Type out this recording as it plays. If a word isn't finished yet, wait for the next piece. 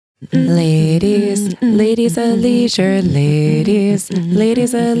Ladies, ladies of leisure, ladies,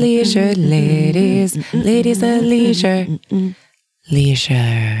 ladies of leisure, ladies, ladies of leisure,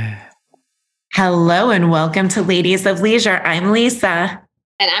 leisure. Hello and welcome to Ladies of Leisure. I'm Lisa.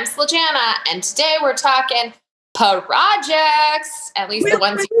 And I'm Slajana. And today we're talking projects, at least the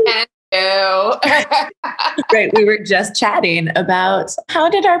ones you can do. Right. We were just chatting about how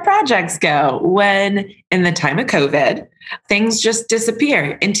did our projects go when in the time of COVID, things just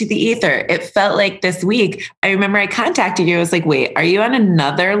disappear into the ether. It felt like this week, I remember I contacted you. I was like, wait, are you on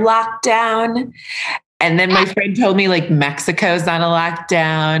another lockdown? And then my friend told me like Mexico's on a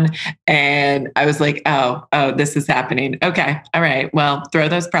lockdown. And I was like, oh, this is happening. Okay. All right. Well, throw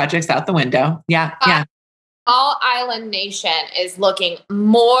those projects out the window. Yeah. All Island Nation is looking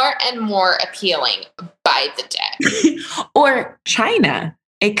more and more appealing by the day. Or China,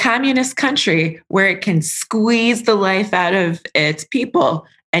 a communist country where it can squeeze the life out of its people.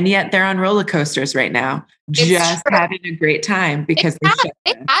 And yet they're on roller coasters right now, just having a great time because they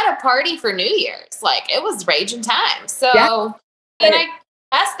had a party for New Year's. Like it was raging time. So, and I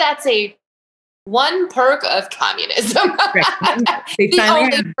guess that's one perk of communism. Right. They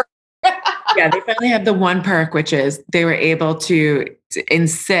finally have the one perk, which is they were able to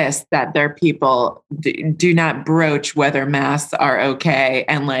insist that their people do not broach whether masks are okay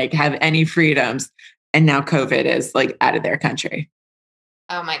and like have any freedoms. And now COVID is like out of their country.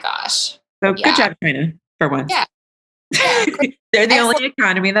 Oh my gosh. So good job, China, for once. Yeah. They're the only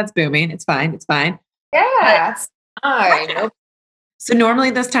economy that's booming. It's fine. Yeah. All right. So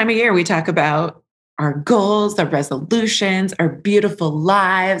normally this time of year, we talk about our goals, our resolutions, our beautiful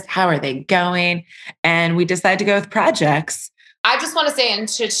lives. How are they going? And we decided to go with projects. I just want to say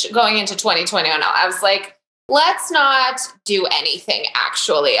going into 2020, I was like, let's not do anything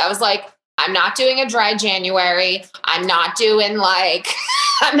actually. I was like, I'm not doing a dry January. I'm not doing like,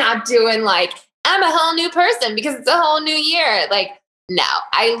 I'm a whole new person because it's a whole new year. Like, no,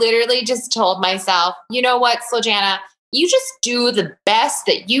 I literally just told myself, you know what, Slajana, you just do the best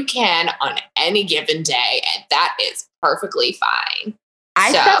that you can on any given day. And that is perfectly fine.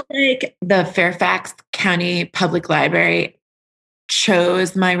 I felt like the Fairfax County Public Library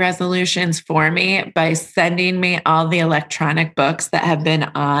chose my resolutions for me by sending me all the electronic books that have been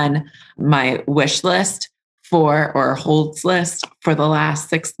on my wish list or holds list for the last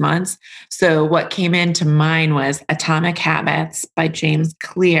 6 months. So what came into mind was Atomic Habits by James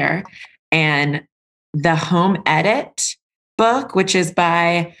Clear and the Home Edit book, which is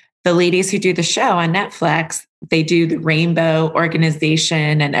by the ladies who do the show on Netflix. They do the Rainbow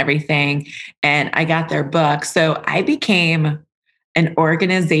organization and everything. And I got their book. So I became an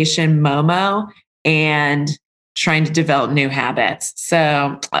organization Momo and trying to develop new habits.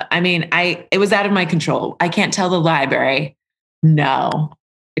 So, I mean, it was out of my control. I can't tell the library, no,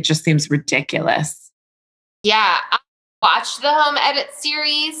 it just seems ridiculous. Yeah. I watched the Home Edit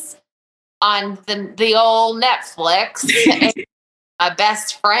series on the old Netflix. My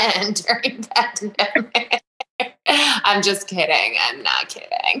best friend during that pandemic. I'm just kidding. I'm not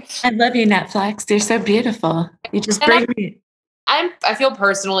kidding. I love you, Netflix. You're so beautiful. You just bring me. I feel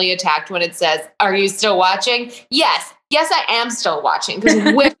personally attacked when it says, are you still watching? Yes, I am still watching.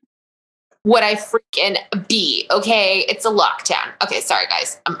 Because where would I freaking be? Okay, it's a lockdown. Okay, sorry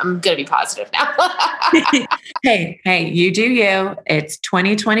guys. I'm going to be positive now. Hey, you do you. It's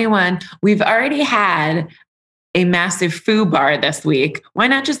 2021. We've already had a massive foo bar this week. Why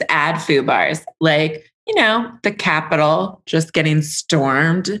not just add foo bars? Like, the Capitol just getting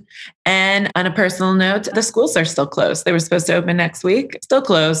stormed. And on a personal note, the schools are still closed. They were supposed to open next week, still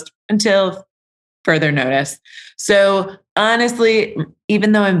closed until further notice. So honestly,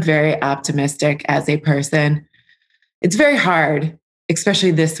 even though I'm very optimistic as a person, it's very hard,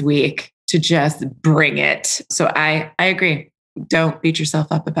 especially this week, to just bring it. So I agree. Don't beat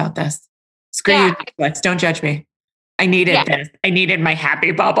yourself up about this. Screw you, Netflix. Don't judge me. I needed this. I needed my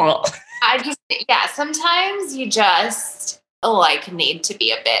happy bubble. Sometimes you just need to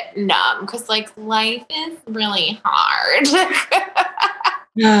be a bit numb because life is really hard.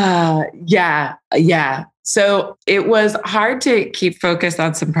 Yeah. So it was hard to keep focused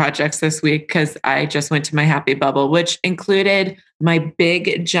on some projects this week because I just went to my happy bubble, which included my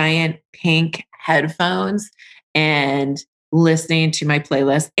big, giant pink headphones and listening to my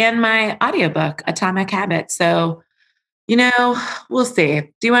playlist and my audiobook, Atomic Habits. So we'll see.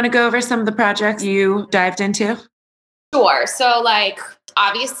 Do you want to go over some of the projects you dived into? Sure. So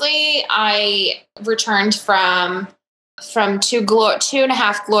obviously I returned from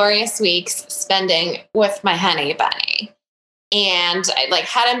 2.5 glorious weeks spending with my honey bunny. And I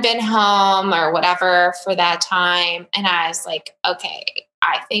hadn't been home or whatever for that time. And I was like, okay,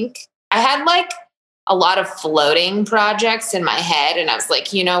 I think I had like a lot of floating projects in my head. And I was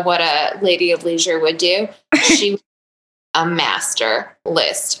like, you know what a lady of leisure would do? She would a master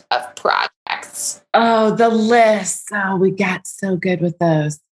list of projects. Oh, the list. Oh, we got so good with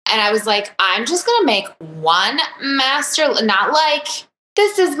those. And I was like, I'm just going to make one master, not like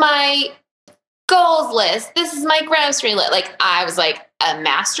this is my goals list. This is my grocery list. Like I was like a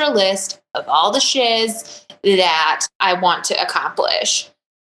master list of all the shiz that I want to accomplish.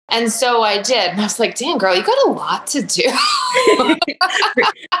 And so I did. And I was like, damn, girl, you got a lot to do.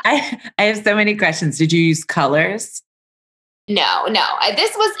 I have so many questions. Did you use colors? No.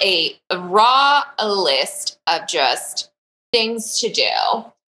 This was a raw list of just things to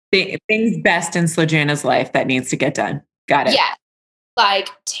do. Things best in Slowjana's life that needs to get done. Got it. Yeah. Like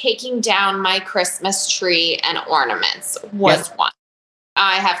taking down my Christmas tree and ornaments was one.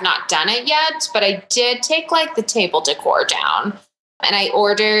 I have not done it yet, but I did take like the table decor down. And I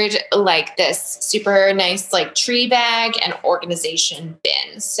ordered like this super nice like tree bag and organization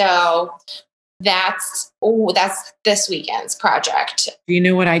bin. So that's this weekend's project. Do you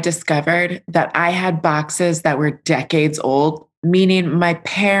know what I discovered? That I had boxes that were decades old, meaning my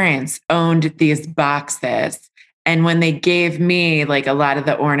parents owned these boxes. And when they gave me like a lot of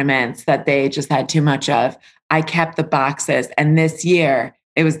the ornaments that they just had too much of, I kept the boxes. And this year,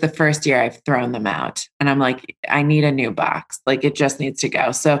 it was the first year I've thrown them out. And I'm like, I need a new box. Like it just needs to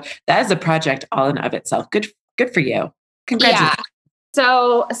go. So that is a project all in of itself. Good for you. Congratulations. Yeah.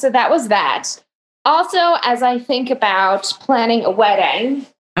 So that was that. Also, as I think about planning a wedding.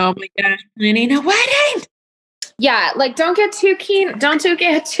 Oh my gosh, planning a wedding. Yeah, like don't get too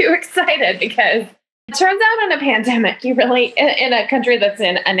excited because it turns out in a pandemic, you really, in a country that's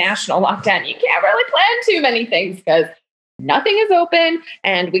in a national lockdown, you can't really plan too many things because nothing is open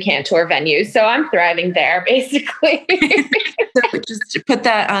and we can't tour venues. So I'm thriving there, basically. So just put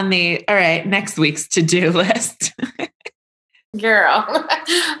that on the, all right, next week's to-do list. Girl,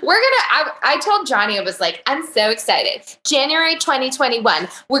 I told Johnny, I was like, I'm so excited. January 2021,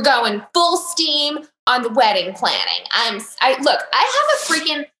 we're going full steam on the wedding planning. I have a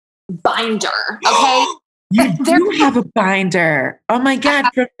freaking binder, okay? You do have a binder. Oh my God,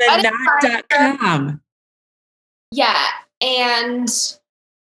 from the knot.com. Yeah, and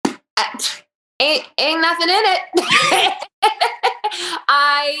ain't nothing in it.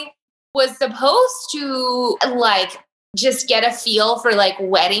 I was supposed to like just get a feel for like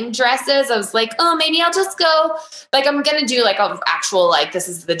wedding dresses. I was like, oh, maybe I'll just go, like, I'm going to do like an actual, like, this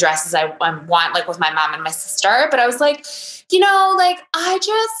is the dresses I want, like with my mom and my sister. But I was like, like, I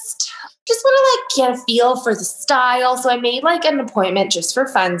just want to like get a feel for the style. So I made like an appointment just for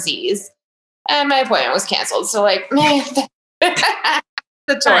funsies and my appointment was canceled. So like, man,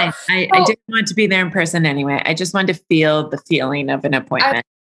 the tour. I didn't want to be there in person anyway. I just wanted to feel the feeling of an appointment.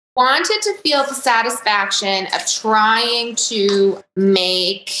 Wanted to feel the satisfaction of trying to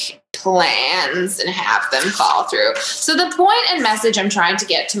make plans and have them fall through. So the point and message I'm trying to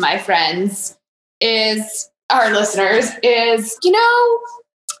get to my friends is, our listeners, is,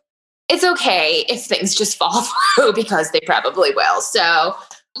 it's okay if things just fall through because they probably will. So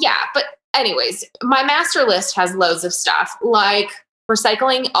yeah, but anyways, my master list has loads of stuff like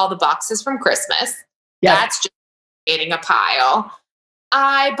recycling all the boxes from Christmas. Yep. That's just creating a pile.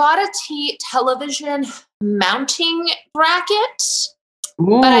 I bought a television mounting bracket,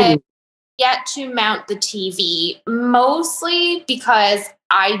 but I have yet to mount the TV, mostly because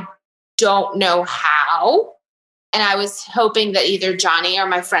I don't know how. And I was hoping that either Johnny or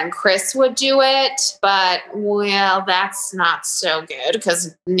my friend Chris would do it, but well, that's not so good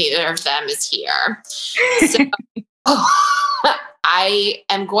because neither of them is here. So I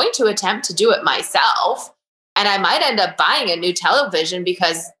am going to attempt to do it myself. And I might end up buying a new television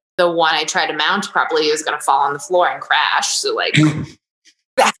because the one I tried to mount probably is going to fall on the floor and crash. So like,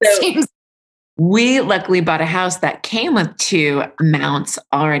 that seems. We luckily bought a house that came with 2 mounts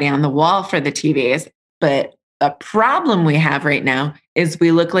already on the wall for the TVs. But the problem we have right now is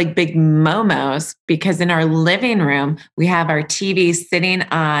we look like big momos because in our living room, we have our TV sitting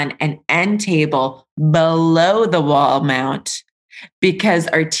on an end table below the wall mount, because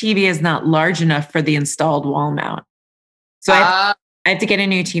our TV is not large enough for the installed wall mount. So I have to get a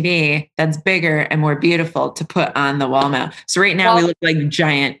new TV that's bigger and more beautiful to put on the wall mount. So right now we look like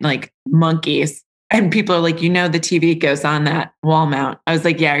giant, like monkeys. And people are like, the TV goes on that wall mount. I was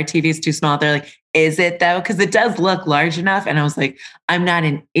like, yeah, our TV is too small. They're like, is it though? Because it does look large enough. And I was like, I'm not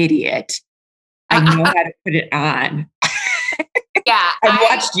an idiot. I know how to put it on. Yeah. I've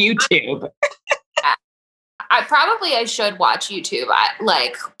watched YouTube. I should watch YouTube.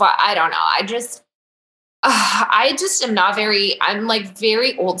 But I don't know. I just am not very, I'm like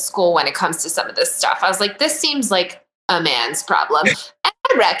very old school when it comes to some of this stuff. I was like, this seems like a man's problem. And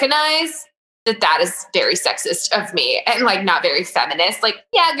I recognize that that is very sexist of me and like not very feminist. Like,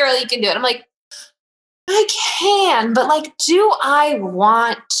 yeah, girl, you can do it. I'm like, I can, but like, do I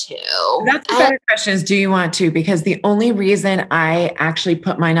want to? That's the better question is, do you want to? Because the only reason I actually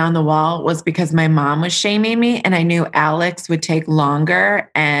put mine on the wall was because my mom was shaming me and I knew Alex would take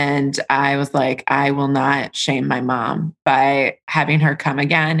longer. And I was like, I will not shame my mom by having her come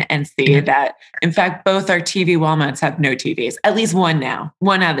again and see that. In fact, both our TV wall mounts have no TVs, at least one now,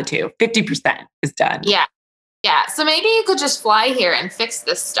 one out of the two, 50% is done. Yeah. Yeah. So maybe you could just fly here and fix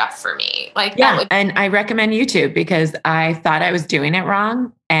this stuff for me. Like, yeah. And I recommend YouTube because I thought I was doing it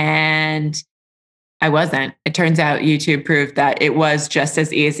wrong and I wasn't. It turns out YouTube proved that it was just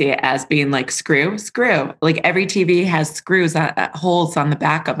as easy as being like, screw. Like every TV has screws, holes on the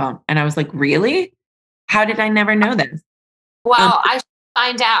back of them. And I was like, really? How did I never know this? Well, I should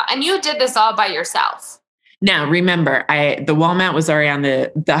find out. And you did this all by yourself. Now, remember, the wall mount was already on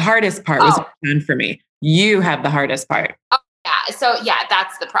the hardest part was done for me. You have the hardest part. Oh, yeah. So yeah,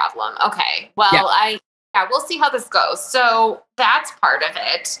 that's the problem. Okay. Well, we'll see how this goes. So that's part of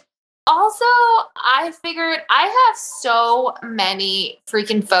it. Also, I figured I have so many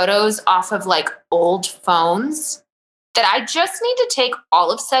freaking photos off of like old phones that I just need to take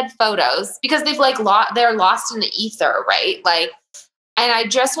all of said photos because they've like they're lost in the ether, right? Like, and I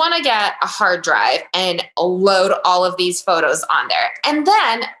just want to get a hard drive and load all of these photos on there. And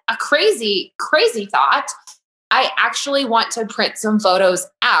then a crazy, crazy thought, I actually want to print some photos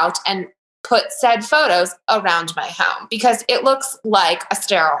out and put said photos around my home because it looks like a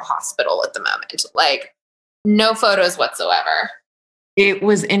sterile hospital at the moment. Like no photos whatsoever. It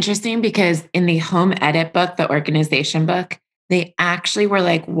was interesting because in the home edit book, the organization book, they actually were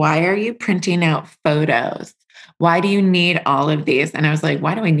like, why are you printing out photos? Why do you need all of these? And I was like,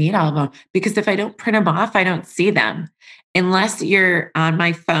 why do I need all of them? Because if I don't print them off, I don't see them. Unless you're on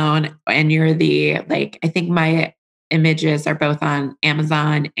my phone and you're I think my images are both on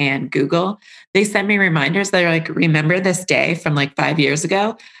Amazon and Google. They send me reminders that are like, remember this day from like 5 years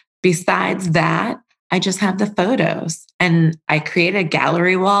ago. Besides that, I just have the photos. And I created a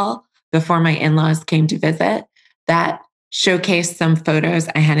gallery wall before my in-laws came to visit that showcased some photos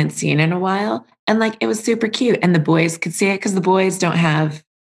I hadn't seen in a while. And like, it was super cute. And the boys could see it because the boys don't have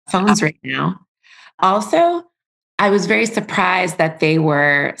phones right now. Also, I was very surprised that they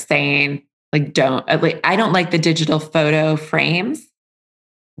were saying, I don't like the digital photo frames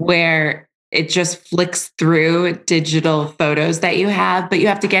where it just flicks through digital photos that you have, but you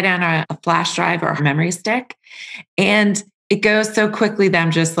have to get on a flash drive or a memory stick. And it goes so quickly that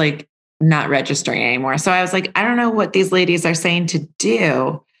I'm just like not registering anymore. So I was like, I don't know what these ladies are saying to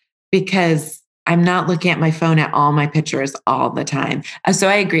do because I'm not looking at my phone at all my pictures all the time. So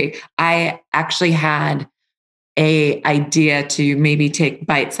I agree. I actually had a idea to maybe take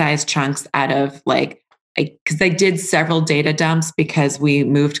bite-sized chunks out of because I did several data dumps because we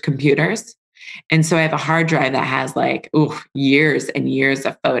moved computers. And so I have a hard drive that has years and years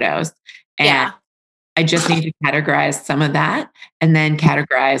of photos. And I just need to categorize some of that and then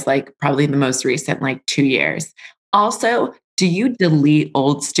categorize probably the most recent 2 years. Also, do you delete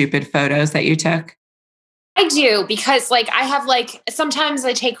old stupid photos that you took? I do because I have sometimes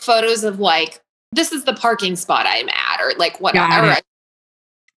I take photos of this is the parking spot I'm at or whatever.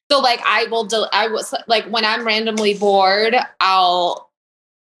 So I was when I'm randomly bored, I'll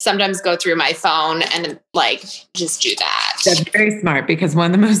sometimes go through my phone and just do that. That's very smart because one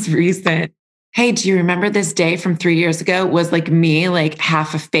of the most recent, hey, do you remember this day from 3 years ago was me,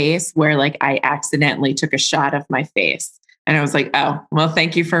 half a face where I accidentally took a shot of my face. And I was like, oh, well,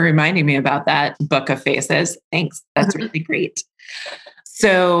 thank you for reminding me about that book of faces. Thanks. That's really great.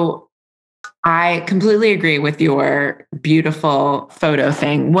 So I completely agree with your beautiful photo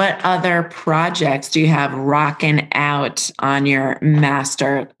thing. What other projects do you have rocking out on your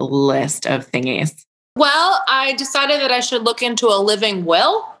master list of thingies? Well, I decided that I should look into a living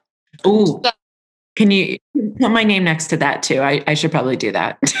will. Ooh. Can you put my name next to that too? I should probably do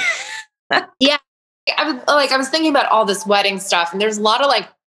that. Yeah. I was thinking about all this wedding stuff, and there's a lot of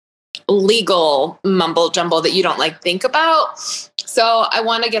legal mumble jumble that you don't think about. So I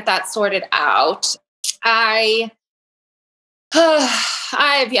want to get that sorted out. I've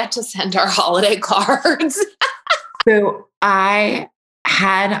yet to send our holiday cards. So I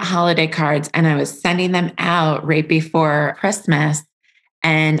had holiday cards and I was sending them out right before Christmas.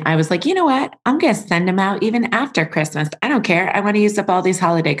 And I was like, you know what? I'm going to send them out even after Christmas. I don't care. I want to use up all these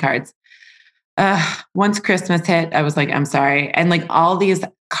holiday cards. Once Christmas hit, I was like, I'm sorry. And all these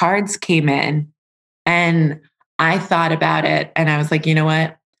cards came in And I thought about it and I was like, you know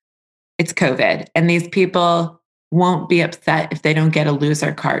what? It's COVID. And these people won't be upset if they don't get a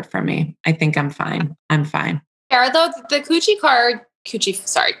loser card from me. I think I'm fine. I'm fine. Yeah, though the Coochie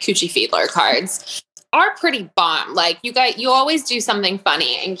Fiedler cards are pretty bomb. Like you always do something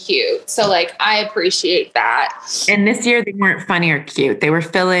funny and cute. So like I appreciate that. And this year they weren't funny or cute. They were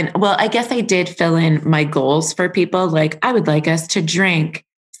well, I guess I did fill in my goals for people. Like I would like us to drink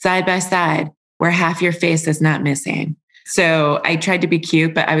side by side where half your face is not missing. So I tried to be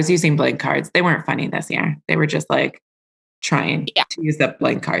cute, but I was using blank cards. They weren't funny this year. They were just like trying to use up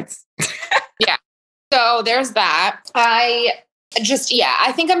blank cards. Yeah. So there's that. I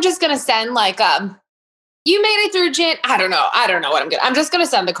think I'm just going to send like, you made it through I don't know what I'm just going to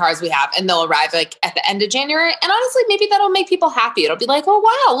send the cards we have and they'll arrive like at the end of January. And honestly, maybe that'll make people happy. It'll be like, oh,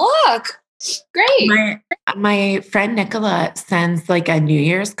 wow, look, great. My friend Nicola sends like a New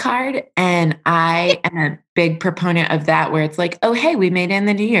Year's card and I am a big proponent of that where it's like, oh, hey, we made it in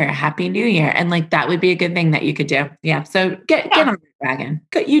the new year. Happy New Year. And like, that would be a good thing that you could do. Yeah. So get on the wagon.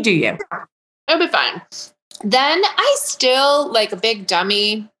 You do you. It'll be fine. Then I still, like a big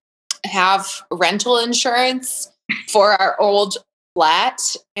dummy, have rental insurance for our old flat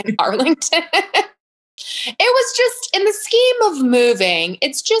in Arlington. It was just in the scheme of moving.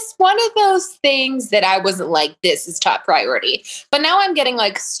 It's just one of those things that I wasn't like, this is top priority. But now I'm getting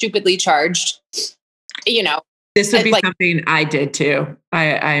like stupidly charged, you know. This would be like, something I did too.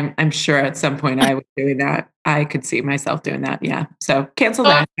 I'm sure at some point I was doing that. I could see myself doing that. Yeah. So cancel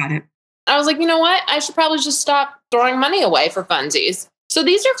that. Got it. I was like, you know what? I should probably just stop throwing money away for funsies. So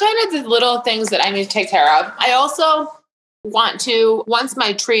these are kind of the little things that I need to take care of. I also want to, once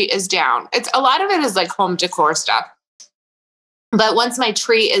my tree is down, a lot of it is like home decor stuff. But once my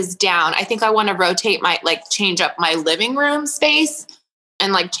tree is down, I think I want to change up my living room space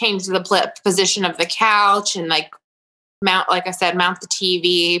and like change the position of the couch and like mount the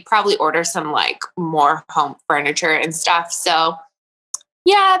TV, probably order some like more home furniture and stuff. So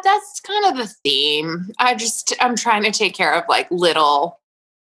yeah, that's kind of the theme. I'm trying to take care of like little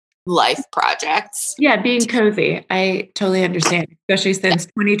life projects. Yeah, being cozy. I totally understand, especially since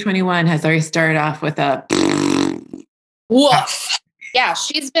 2021 has already started off with a woof. Yeah,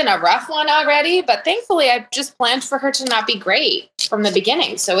 she's been a rough one already, but thankfully I just planned for her to not be great from the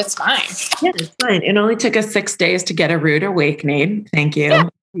beginning, so it's fine. Yeah, it's fine. It only took us 6 days to get a rude awakening. Thank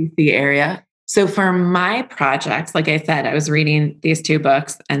you, DC area. So for my projects, like I said, I was reading these 2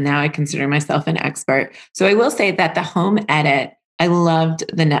 books and now I consider myself an expert. So I will say that the home edit, I loved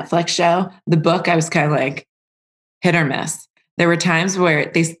the Netflix show. The book, I was kind of like hit or miss. There were times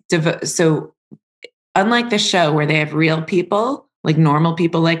where so unlike the show where they have real people, like normal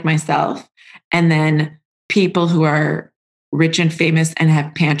people like myself, and then people who are rich and famous and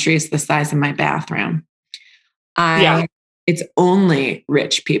have pantries the size of my bathroom. It's only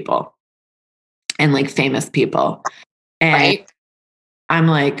rich people and like famous people. And I'm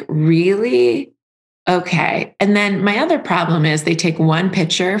like, really? Okay. And then my other problem is they take one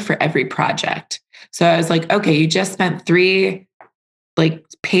picture for every project. So I was like, okay, you just spent 3 like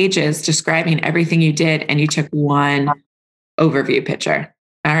pages describing everything you did and you took one overview picture.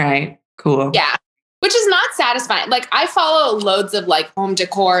 All right, cool. Yeah. Which is not satisfying. Like I follow loads of like home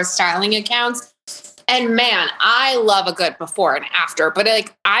decor styling accounts and man, I love a good before and after, but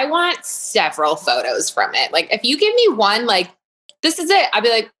like I want several photos from it. Like if you give me one, like this is it, I'd be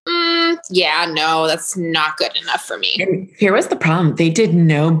like, yeah, no, that's not good enough for me. And here was the problem. They did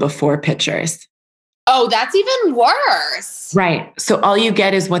no before pictures. Oh, that's even worse. Right. So all you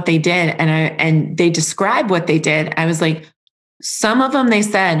get is what they did. And they describe what they did. I was like, some of them, they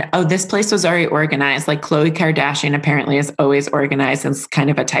said, oh, this place was already organized. Like Khloe Kardashian apparently is always organized and is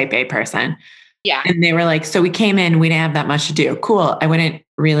kind of a type A person. Yeah. And they were like, so we came in, we didn't have that much to do. Cool. I wouldn't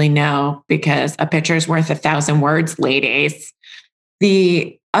really know because a picture is worth 1,000 words, ladies.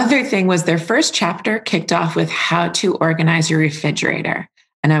 The other thing was their first chapter kicked off with how to organize your refrigerator.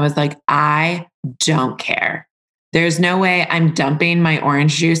 And I was like, I don't care. There's no way I'm dumping my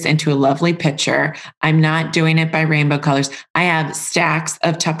orange juice into a lovely pitcher. I'm not doing it by rainbow colors. I have stacks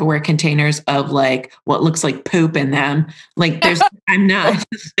of Tupperware containers of like what looks like poop in them. Like that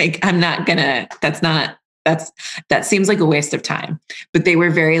seems like a waste of time. But they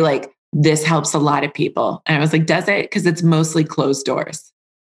were very like, this helps a lot of people. And I was like, does it? Because it's mostly closed doors.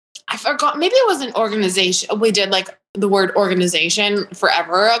 I forgot. Maybe it was an organization. We did like the word organization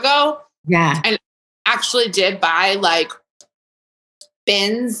forever ago. Yeah. And actually did buy like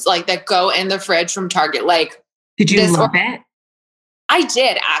bins like that go in the fridge from Target. Like, did you love it? I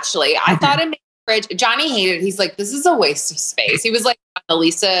did actually. I thought it made the fridge. Johnny hated it. He's like, this is a waste of space. He was like the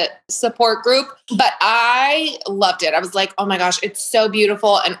Lisa support group, but I loved it. I was like, oh my gosh, it's so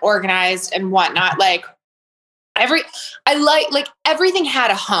beautiful and organized and whatnot. Like everything had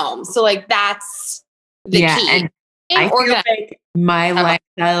a home. So like that's the key. And I feel like my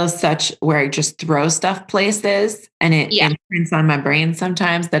lifestyle is such where I just throw stuff places and it imprints on my brain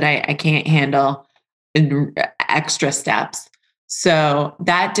sometimes that I can't handle extra steps. So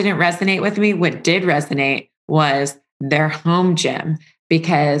that didn't resonate with me. What did resonate was their home gym,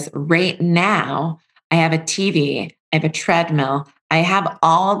 because right now I have a TV, I have a treadmill, I have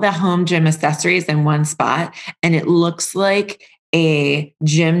all the home gym accessories in one spot, and it looks like a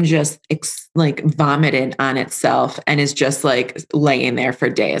gym just like vomited on itself and is just like laying there for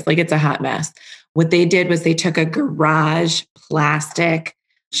days. Like it's a hot mess. What they did was they took a garage plastic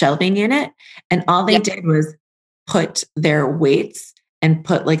shelving unit, and all they did was put their weights and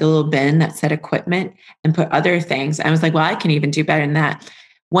put like a little bin that said equipment and put other things. I was like, well, I can even do better than that.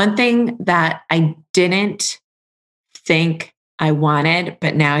 One thing that I didn't think I wanted,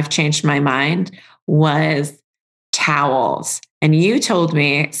 but now I've changed my mind, was towels. And you told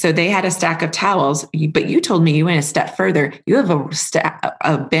me, so they had a stack of towels, but you told me you went a step further. You have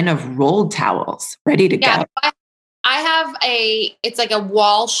a bin of rolled towels ready to go. I have it's like a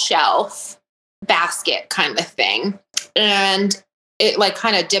wall shelf basket kind of thing. And it like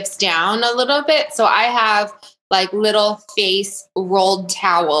kind of dips down a little bit. So I have like little face rolled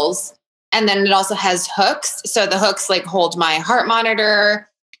towels. And then it also has hooks. So the hooks like hold my heart monitor,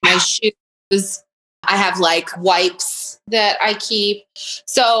 my shoes. I have like wipes that I keep.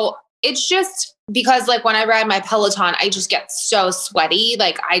 So it's just because like when I ride my Peloton, I just get so sweaty.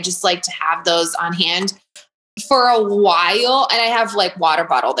 Like I just like to have those on hand for a while. And I have like water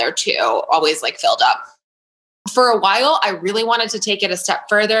bottle there too, always like filled up. For a while, I really wanted to take it a step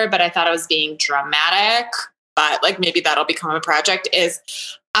further, but I thought I was being dramatic. But like maybe that'll become a project, is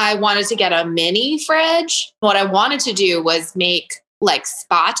I wanted to get a mini fridge. What I wanted to do was make like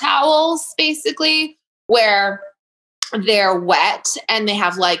spa towels, basically, where they're wet and they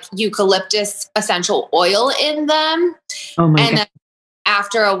have like eucalyptus essential oil in them. Oh my God. Then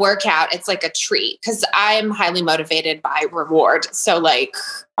after a workout, it's like a treat, because I'm highly motivated by reward. So like,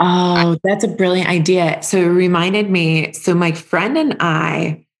 that's a brilliant idea. So it reminded me. So my friend and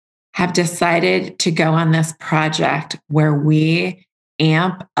I have decided to go on this project where we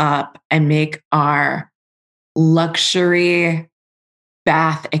amp up and make our luxury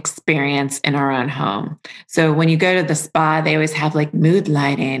bath experience in our own home. So when you go to the spa, they always have like mood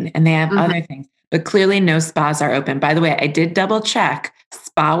lighting and they have other things, but clearly no spas are open. By the way, I did double check.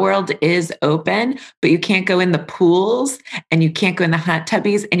 Spa World is open, but you can't go in the pools and you can't go in the hot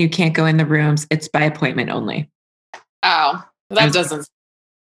tubbies and you can't go in the rooms. It's by appointment only. Oh, that doesn't.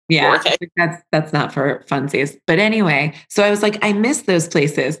 Yeah, that's not for funsies. But anyway, so I was like, I miss those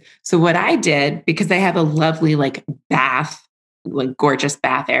places. So what I did, because I have a lovely like bath, like gorgeous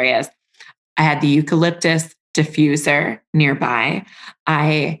bath areas, I had the eucalyptus diffuser nearby.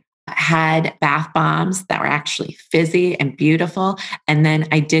 I had bath bombs that were actually fizzy and beautiful. And then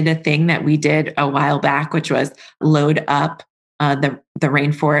I did a thing that we did a while back, which was load up the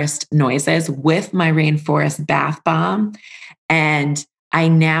rainforest noises with my rainforest bath bomb. And I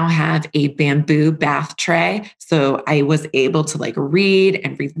now have a bamboo bath tray. So I was able to like read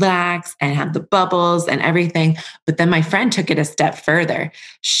and relax and have the bubbles and everything. But then my friend took it a step further.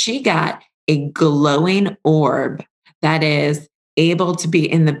 She got a glowing orb that is able to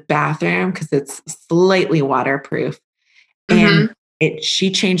be in the bathroom because it's slightly waterproof. And she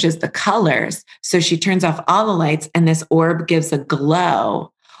changes the colors. So she turns off all the lights and this orb gives a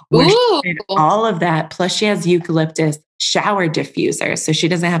glow. Where she did all of that. Plus she has eucalyptus shower diffuser. So she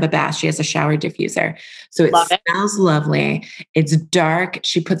doesn't have a bath. She has a shower diffuser. So it smells lovely. It's dark.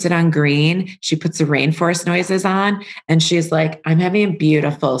 She puts it on green. She puts the rainforest noises on. And she's like, I'm having a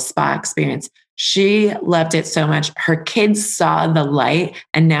beautiful spa experience. She loved it so much. Her kids saw the light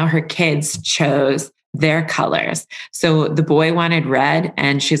and now her kids chose their colors. So the boy wanted red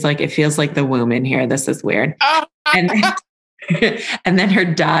and she's like, it feels like the womb in here. This is weird. And then her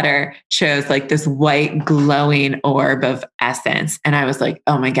daughter chose like this white glowing orb of essence. And I was like,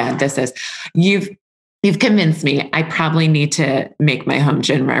 oh my God, you've convinced me. I probably need to make my home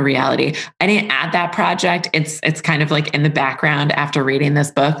gym a reality. I didn't add that project. It's kind of like in the background after reading this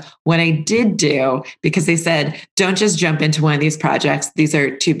book. What I did do, because they said, don't just jump into one of these projects. These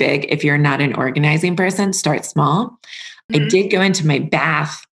are too big. If you're not an organizing person, start small. I did go into my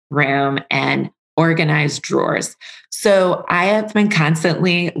bathroom and organize drawers. So I have been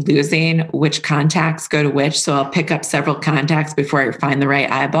constantly losing which contacts go to which. So I'll pick up several contacts before I find the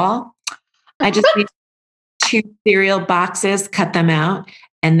right eyeball. I just need 2 cereal boxes, cut them out,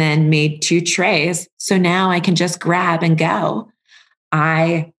 and then made 2 trays. So now I can just grab and go.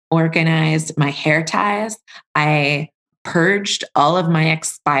 I organized my hair ties. I purged all of my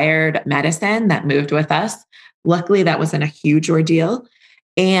expired medicine that moved with us. Luckily, that wasn't a huge ordeal.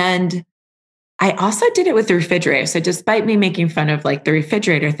 And I also did it with the refrigerator. So despite me making fun of like the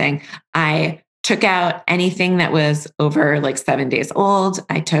refrigerator thing, I took out anything that was over like 7 days old.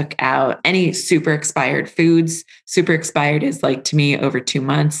 I took out any super expired foods. Super expired is like to me over 2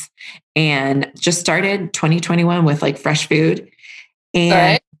 months, and just started 2021 with like fresh food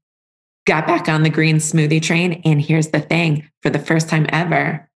and got back on the green smoothie train. And here's the thing, for the first time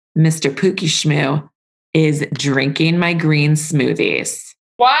ever, Mr. Pookie Schmoo is drinking my green smoothies.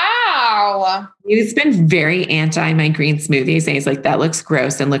 Wow. He's been very anti my green smoothies. And he's like, that looks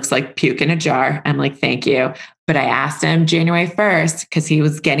gross and looks like puke in a jar. I'm like, thank you. But I asked him January 1st, because he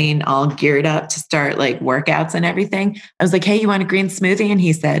was getting all geared up to start like workouts and everything. I was like, hey, you want a green smoothie? And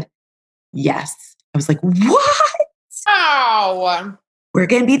he said, yes. I was like, what? Wow. We're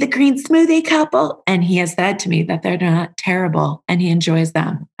going to be the green smoothie couple. And he has said to me that they're not terrible and he enjoys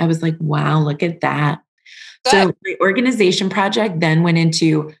them. I was like, wow, look at that. Good. So the organization project then went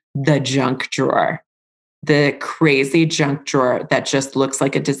into the junk drawer, the crazy junk drawer that just looks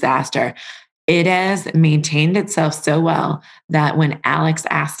like a disaster. It has maintained itself so well that when Alex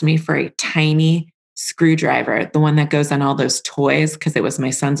asked me for a tiny screwdriver, the one that goes on all those toys, because it was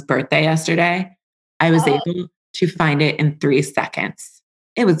my son's birthday yesterday, I was able to find it in 3 seconds.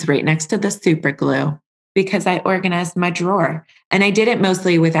 It was right next to the super glue because I organized my drawer. And I did it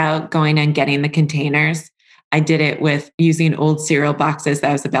mostly without going and getting the containers. I did it with using old cereal boxes that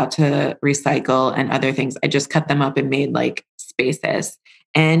I was about to recycle and other things. I just cut them up and made like spaces.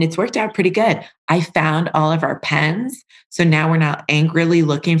 And it's worked out pretty good. I found all of our pens. So now we're not angrily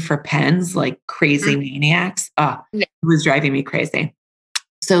looking for pens like crazy maniacs. It was driving me crazy.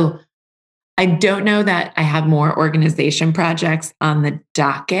 So I don't know that I have more organization projects on the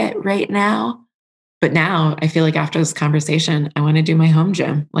docket right now. But now I feel like after this conversation, I want to do my home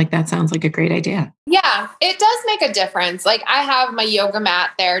gym. Like that sounds like a great idea. Yeah, it does make a difference. Like I have my yoga mat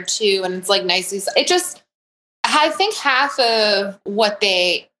there too, and it's like nicely. It just, I think half of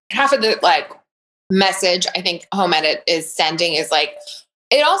the like message I think Home Edit is sending is like,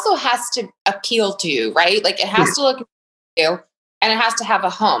 it also has to appeal to you, right? Like it has to look at you, and it has to have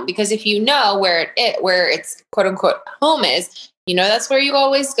a home, because if you know where it's quote unquote home is, you know that's where you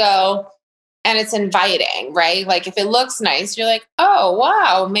always go. And it's inviting, right? Like if it looks nice, you're like, oh,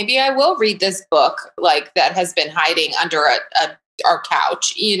 wow, maybe I will read this book like that has been hiding under our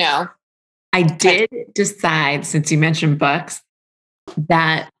couch, you know? I did decide, since you mentioned books,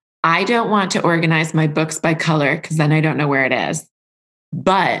 that I don't want to organize my books by color because then I don't know where it is.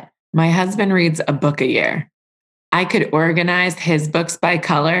 But my husband reads a book a year. I could organize his books by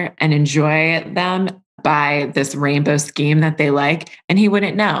color and enjoy them by this rainbow scheme that they like. And he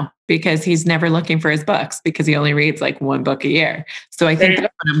wouldn't know because he's never looking for his books because he only reads like 1 book a year. So I think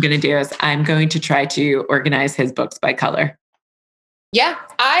that's what I'm going to do is I'm going to try to organize his books by color. Yeah.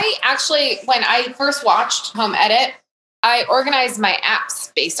 I actually, when I first watched Home Edit, I organized my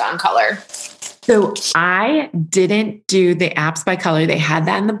apps based on color. So I didn't do the apps by color. They had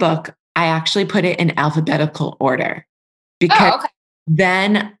that in the book. I actually put it in alphabetical order because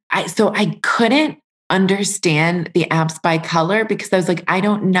then I couldn't understand the apps by color because I was like, I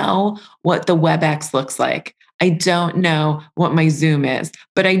don't know what the WebEx looks like. I don't know what my Zoom is,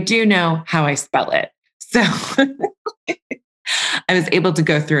 but I do know how I spell it. So I was able to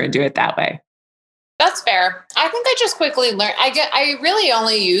go through and do it that way. That's fair. I think I just quickly learned. I really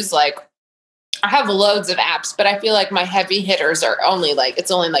only use I have loads of apps, but I feel like my heavy hitters are only like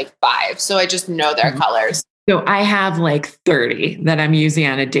 5. So I just know their colors. So I have like 30 that I'm using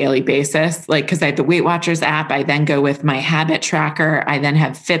on a daily basis. Like, cause I have the Weight Watchers app. I then go with my habit tracker. I then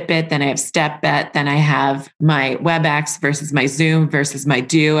have Fitbit. Then I have StepBet. Then I have my WebEx versus my Zoom versus my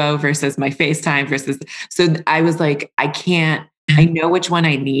Duo versus my FaceTime so I was like, I know which one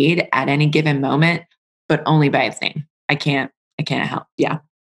I need at any given moment, but only by its name. I can't help. Yeah.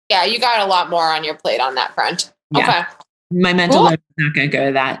 Yeah. You got a lot more on your plate on that front. Yeah. Okay. My mental load is not going to go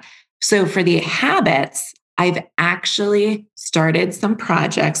to that. So for the habits, I've actually started some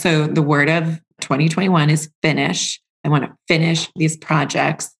projects. So the word of 2021 is finish. I want to finish these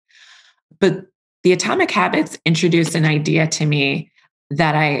projects. But the Atomic Habits introduced an idea to me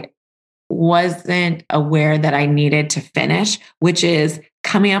that I wasn't aware that I needed to finish, which is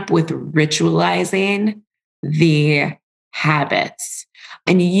coming up with ritualizing the habits.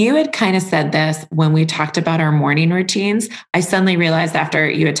 And you had kind of said this when we talked about our morning routines. I suddenly realized after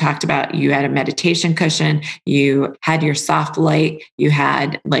you had talked about you had a meditation cushion, you had your soft light, you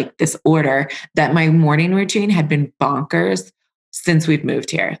had like this order, that my morning routine had been bonkers since we've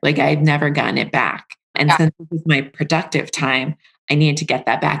moved here. Like I had never gotten it back. And since this is my productive time, I needed to get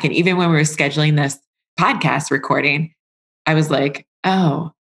that back. And even when we were scheduling this podcast recording, I was like,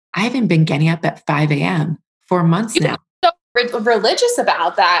 oh, I haven't been getting up at 5 a.m. for months now. Religious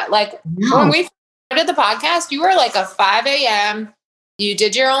about that. Like when we started the podcast, you were like a 5 a.m. You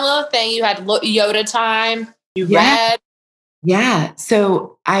did your own little thing. You had Yoda time. You read. Yeah.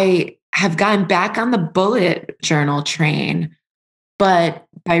 So I have gone back on the bullet journal train, but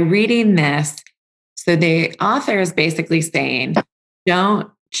by reading this, so the author is basically saying,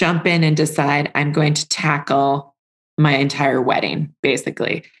 don't jump in and decide I'm going to tackle my entire wedding.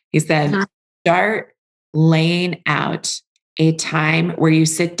 Basically, he said, start laying out a time where you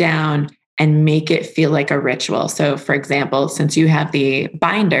sit down and make it feel like a ritual. So for example, since you have the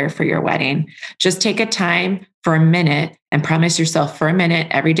binder for your wedding, just take a time for a minute and promise yourself for a minute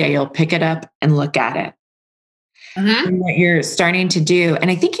every day, you'll pick it up and look at it. And what you're starting to do, and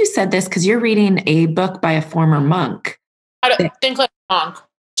I think you said this because you're reading a book by a former monk. I don't think like monk,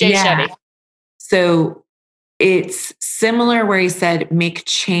 Jay Shetty. So it's similar where he said, make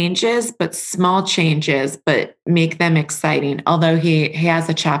changes, but small changes, but make them exciting. Although he has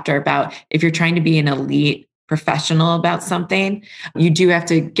a chapter about if you're trying to be an elite professional about something, you do have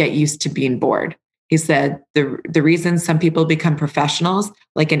to get used to being bored. He said the reason some people become professionals,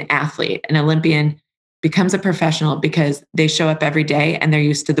 like an athlete, an Olympian becomes a professional because they show up every day and they're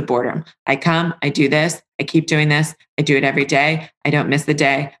used to the boredom. I come, I do this, I keep doing this, I do it every day. I don't miss the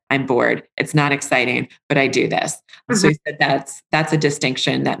day. I'm bored. It's not exciting, but I do this. So he said that's a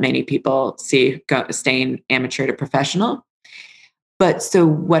distinction that many people see staying amateur to professional. But so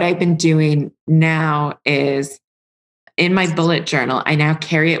what I've been doing now is in my bullet journal, I now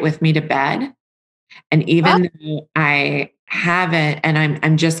carry it with me to bed. And even though I have it and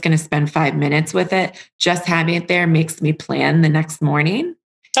I'm just going to spend 5 minutes with it, just having it there makes me plan the next morning.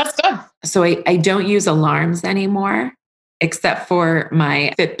 That's good. So I don't use alarms anymore, except for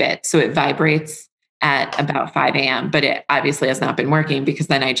my Fitbit. So it vibrates at about 5 a.m., but it obviously has not been working because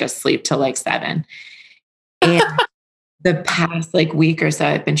then I just sleep till like 7. And the past like week or so,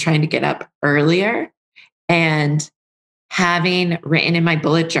 I've been trying to get up earlier, and having written in my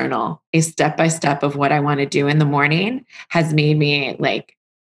bullet journal a step-by-step of what I want to do in the morning has made me like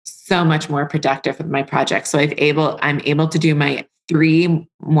so much more productive with my project. So I'm able to do my 3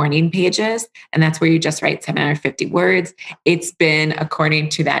 morning pages, and that's where you just write 750 words. It's been, according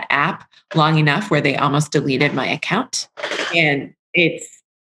to that app, long enough where they almost deleted my account. And it's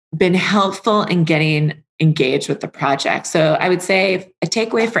been helpful in getting engaged with the project. So I would say a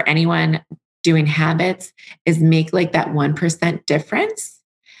takeaway for anyone doing habits is make like that 1% difference,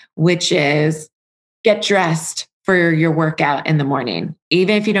 which is get dressed for your workout in the morning.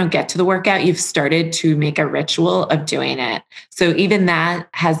 Even if you don't get to the workout, you've started to make a ritual of doing it. So even that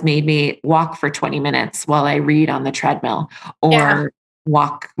has made me walk for 20 minutes while I read on the treadmill, or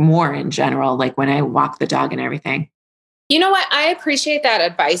walk more in general, like when I walk the dog and everything. You know what? I appreciate that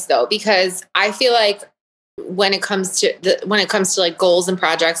advice though, because I feel like when it comes to like goals and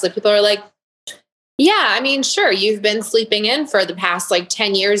projects, like people are like, yeah, I mean, sure, you've been sleeping in for the past like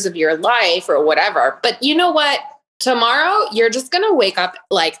 10 years of your life or whatever. But you know what? Tomorrow, you're just going to wake up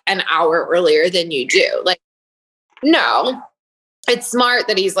like an hour earlier than you do. Like, no, it's smart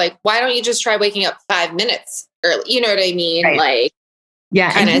that he's like, why don't you just try waking up 5 minutes early? You know what I mean? Right. Like,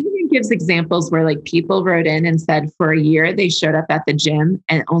 yeah. And he even gives examples where like people wrote in and said for a year, they showed up at the gym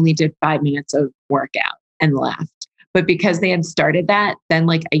and only did 5 minutes of workout and left. But because they had started that, then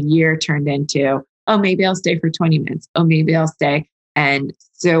like a year turned into, oh, maybe I'll stay for 20 minutes. Oh, maybe I'll stay. And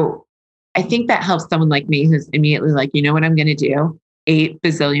so I think that helps someone like me who's immediately like, you know what I'm going to do? 8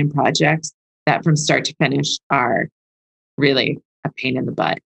 bazillion projects that from start to finish are really a pain in the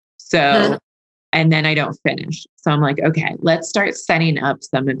butt. So, and then I don't finish. So I'm like, okay, let's start setting up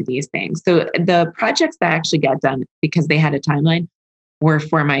some of these things. So the projects that actually got done because they had a timeline were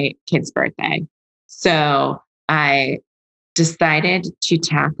for my kid's birthday. So I decided to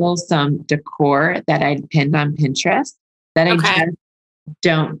tackle some decor that I'd pinned on Pinterest that I just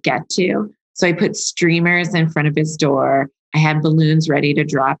don't get to. So I put streamers in front of his door. I had balloons ready to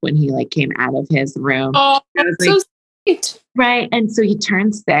drop when he like came out of his room. Oh, that's like, so sweet. Right. And so he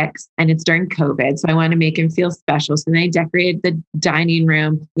turned 6 and it's during COVID. So I wanted to make him feel special. So then I decorated the dining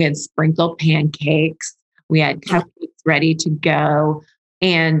room. We had sprinkled pancakes. We had cupcakes ready to go.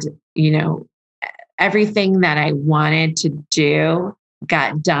 And, you know, everything that I wanted to do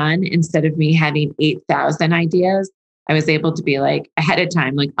got done instead of me having 8,000 ideas. I was able to be like ahead of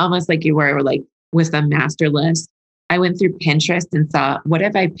time, like almost like you were like with a master list. I went through Pinterest and saw what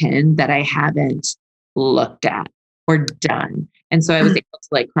have I pinned that I haven't looked at or done. And so I was able to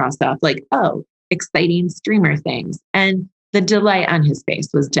like cross off like, oh, exciting streamer things. And the delight on his face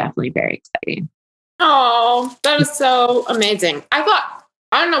was definitely very exciting. Oh, that is so amazing. I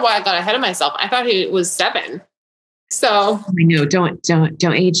don't know why I got ahead of myself. I thought he was 7. So I know, don't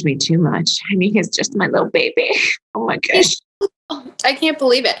age me too much. I mean, he's just my little baby. Oh my gosh. I can't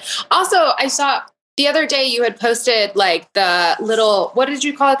believe it. Also, I saw the other day you had posted like the little, what did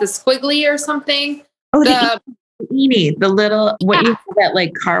you call it? The squiggly or something? Oh, the Eenie, the little, what you call that,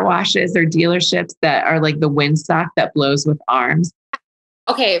 like car washes or dealerships that are like the windsock that blows with arms.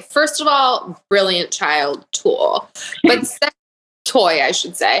 Okay, first of all, brilliant child tool, but toy, I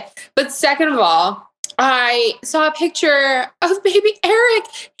should say. But second of all, I saw a picture of baby Eric.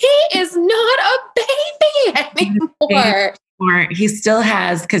 He is not a baby anymore. Or he still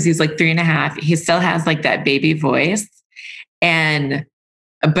has, because he's like 3.5, he still has like that baby voice.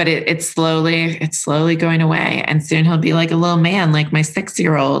 But it's slowly going away. And soon he'll be like a little man, like my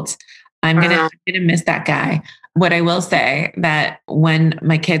 6-year-old. I'm gonna miss that guy. What I will say that when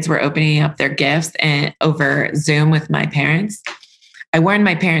my kids were opening up their gifts and over Zoom with my parents, I warned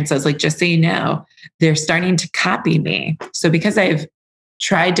my parents, I was like, just so you know, they're starting to copy me. So because I've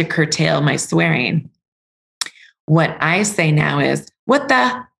tried to curtail my swearing, what I say now is, what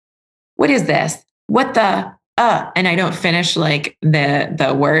is this? What the, and I don't finish like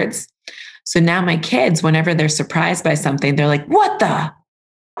the words. So now my kids, whenever they're surprised by something, they're like, what the?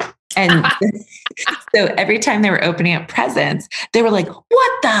 And so every time they were opening up presents, they were like,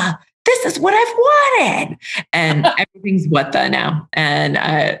 what the? This is what I've wanted. And everything's what the now. And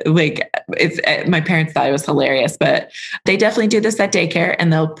my parents thought it was hilarious, but they definitely do this at daycare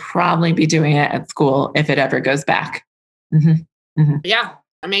and they'll probably be doing it at school if it ever goes back. Mm-hmm. Mm-hmm. Yeah.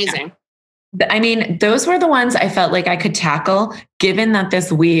 Amazing. Yeah. I mean, those were the ones I felt like I could tackle, given that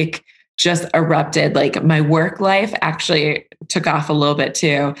this week just erupted. Like my work life actually took off a little bit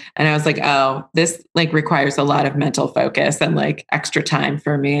too. And I was like, oh, this like requires a lot of mental focus and like extra time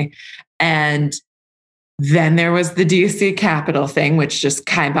for me. And then there was the DC Capitol thing, which just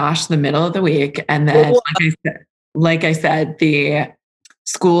kiboshed the middle of the week. And then, like I said, the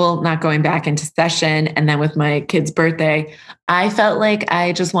school not going back into session. And then with my kid's birthday, I felt like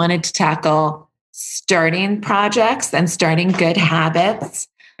I just wanted to tackle starting projects and starting good habits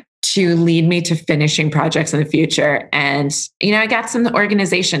to lead me to finishing projects in the future. And, I got some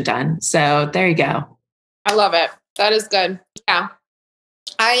organization done. So there you go. I love it. That is good. Yeah.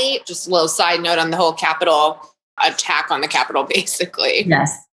 Just a little side note on the whole Capitol attack on the Capitol, basically.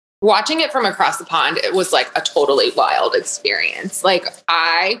 Yes. Watching it from across the pond, it was like a totally wild experience. Like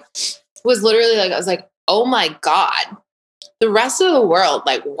I was literally like, I was like, oh my God, the rest of the world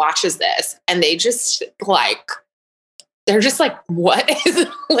like watches this and they just like, they're just like, what is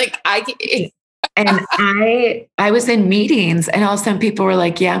like, and I was in meetings and all of a sudden people were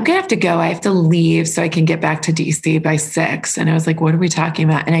like, yeah, I'm going to have to go. I have to leave so I can get back to DC by 6. And I was like, what are we talking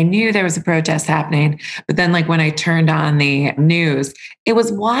about? And I knew there was a protest happening. But then like when I turned on the news, it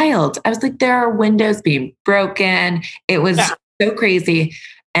was wild. I was like, there are windows being broken. It was so crazy.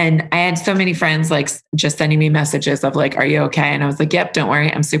 And I had so many friends like just sending me messages of like, are you okay? And I was like, yep, don't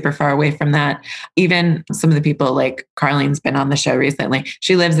worry. I'm super far away from that. Even some of the people like Carlene's been on the show recently.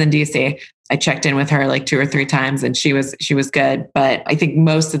 She lives in DC. I checked in with her like 2 or 3 times and she was good. But I think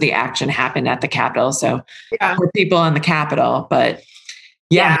most of the action happened at the Capitol. So for people on the Capitol, but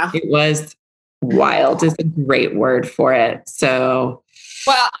it was wild is a great word for it. So,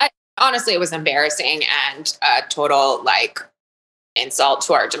 well, honestly, it was embarrassing and a total like insult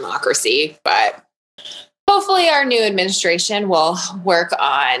to our democracy, but hopefully our new administration will work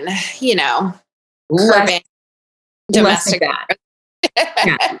on, curbing domestic.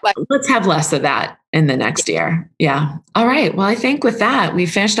 Let's have less of that in the next year. Yeah. All right. Well, I think with that, we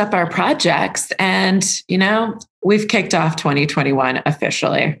finished up our projects and, we've kicked off 2021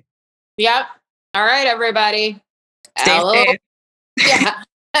 officially. Yep. All right, everybody. Stay safe. Yeah.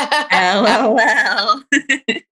 LOL.